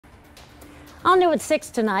On New at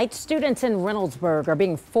 6 tonight, students in Reynoldsburg are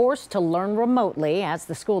being forced to learn remotely as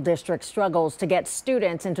the school district struggles to get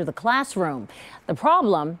students into the classroom. The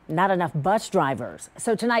problem, not enough bus drivers.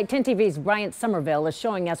 So tonight, 10 TV's Bryant Somerville is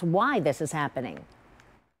showing us why this is happening.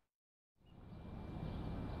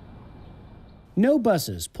 No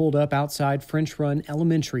buses pulled up outside French Run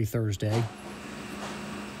Elementary Thursday.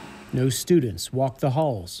 No students walked the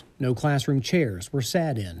halls. No classroom chairs were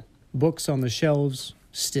sat in. Books on the shelves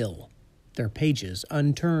still. Their pages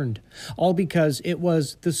unturned, all because it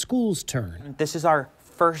was the school's turn. This is our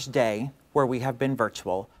first day where we have been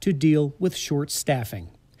virtual. To deal with short staffing.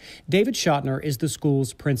 David Schottner is the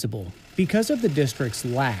school's principal. Because of the district's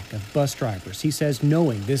lack of bus drivers, he says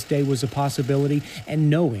knowing this day was a possibility and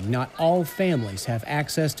knowing not all families have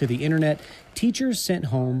access to the internet, teachers sent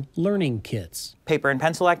home learning kits. Paper and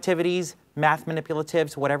pencil activities, math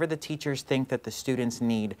manipulatives, whatever the teachers think that the students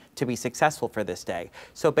need to be successful for this day.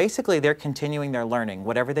 So basically they're continuing their learning.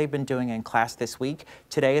 Whatever they've been doing in class this week,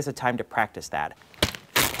 today is a time to practice that.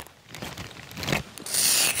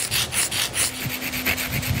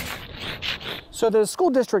 So the school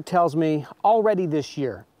district tells me already this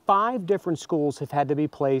year, 5 different schools have had to be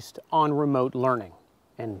placed on remote learning.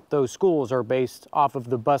 And those schools are based off of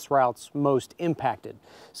the bus routes most impacted.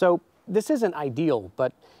 So this isn't ideal,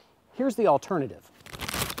 but here's the alternative.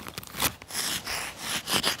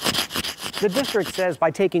 The district says by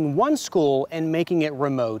taking one school and making it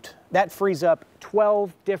remote, that frees up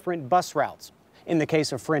 12 different bus routes. In the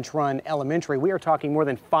case of French Run Elementary, we are talking more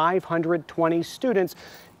than 520 students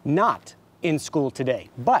not in school today.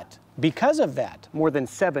 But because of that, more than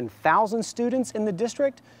 7,000 students in the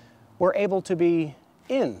district were able to be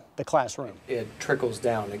in the classroom. It trickles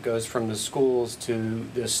down. It goes from the schools to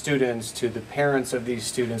the students to the parents of these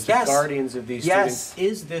students, the guardians of these students.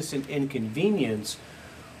 Is this an inconvenience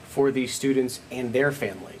for these students and their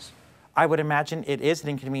families? I would imagine it is an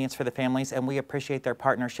inconvenience for the families, and we appreciate their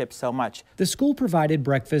partnership so much. The school provided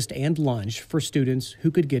breakfast and lunch for students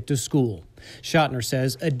who could get to school. Schottner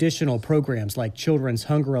says additional programs like Children's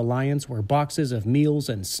Hunger Alliance, where boxes of meals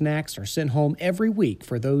and snacks are sent home every week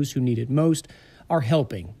for those who need it most, are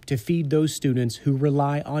helping to feed those students who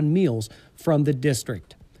rely on meals from the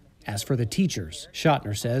district. As for the teachers,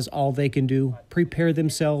 Schottner says all they can do, prepare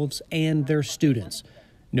themselves and their students,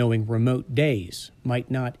 knowing remote days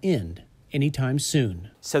might not end anytime soon.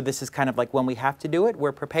 So this is kind of like when we have to do it,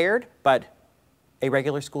 we're prepared, but a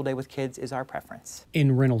regular school day with kids is our preference.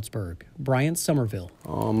 In Reynoldsburg, Bryant Somerville.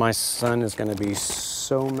 Oh, my son is going to be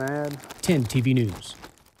so mad. 10 TV News.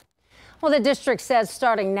 Well, the district says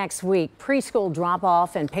starting next week, preschool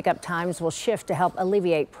drop-off and pickup times will shift to help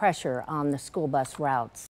alleviate pressure on the school bus routes.